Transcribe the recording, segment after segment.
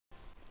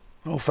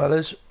Oh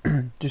fellas,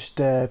 just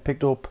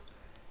picked up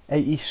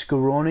 80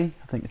 Scarione,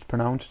 I think it's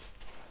pronounced.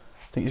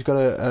 I think he's got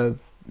a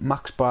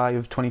max buy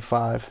of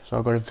 25, so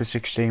I got him for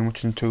 16, which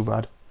isn't too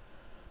bad.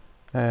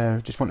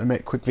 Just want to make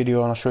a quick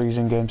video and I'll show you his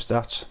in-game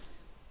stats.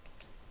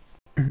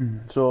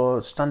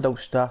 So standout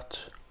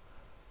stats: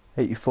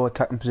 84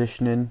 attacking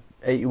positioning,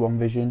 81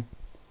 vision,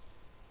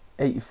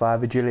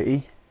 85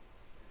 agility.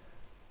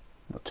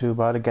 Not too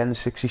bad. Again, the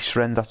 60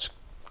 strength, that's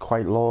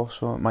quite low,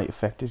 so it might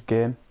affect his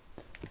game.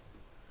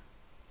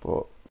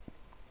 But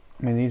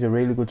I mean, these are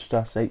really good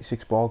stats.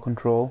 86 ball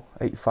control,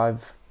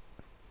 85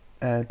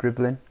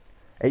 dribbling,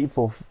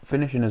 84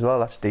 finishing as well,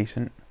 that's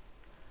decent.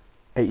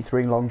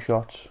 83 long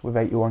shots with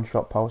 81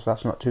 shot power, so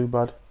that's not too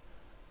bad.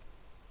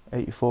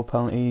 84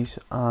 penalties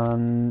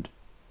and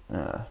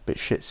a bit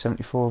shit,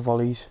 74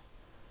 volleys.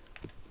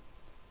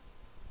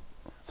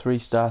 3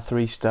 star,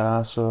 3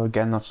 star, so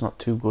again that's not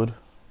too good.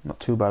 Not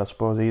too bad I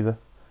suppose either.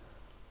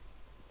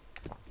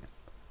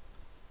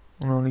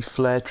 And only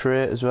flair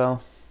trait as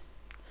well.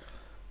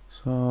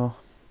 So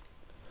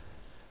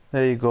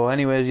there you go.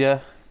 Anyways, yeah,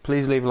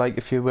 please leave a like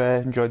if you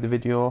enjoyed the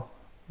video.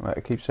 Like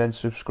I keep saying,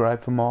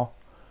 subscribe for more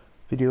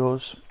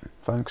videos.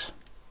 Thanks.